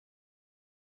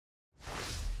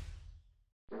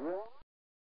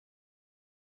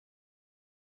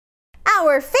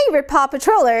Our favorite Paw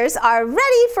Patrollers are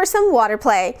ready for some water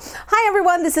play. Hi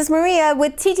everyone, this is Maria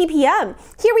with TTPM.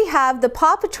 Here we have the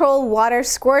PAW Patrol Water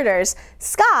Squirters,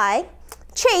 Skye,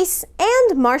 Chase,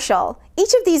 and Marshall.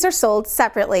 Each of these are sold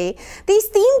separately. These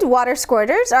themed water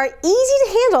squirters are easy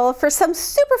to handle for some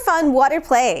super fun water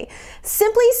play.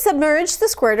 Simply submerge the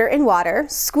squirter in water,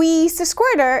 squeeze the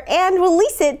squirter, and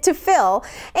release it to fill.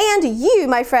 And you,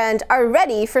 my friend, are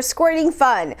ready for squirting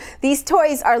fun. These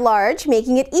toys are large,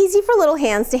 making it easy for little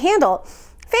hands to handle.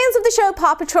 Fans of the show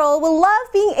PAW Patrol will love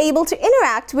being able to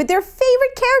interact with their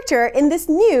favorite character in this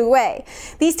new way.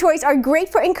 These toys are great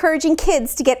for encouraging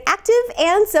kids to get active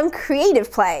and some creative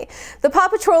play. The PAW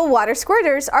Patrol Water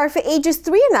Squirters are for ages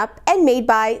 3 and up and made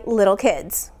by little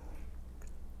kids.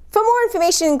 For more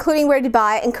information, including where to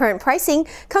buy and current pricing,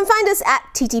 come find us at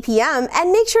TTPM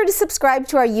and make sure to subscribe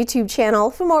to our YouTube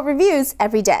channel for more reviews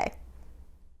every day.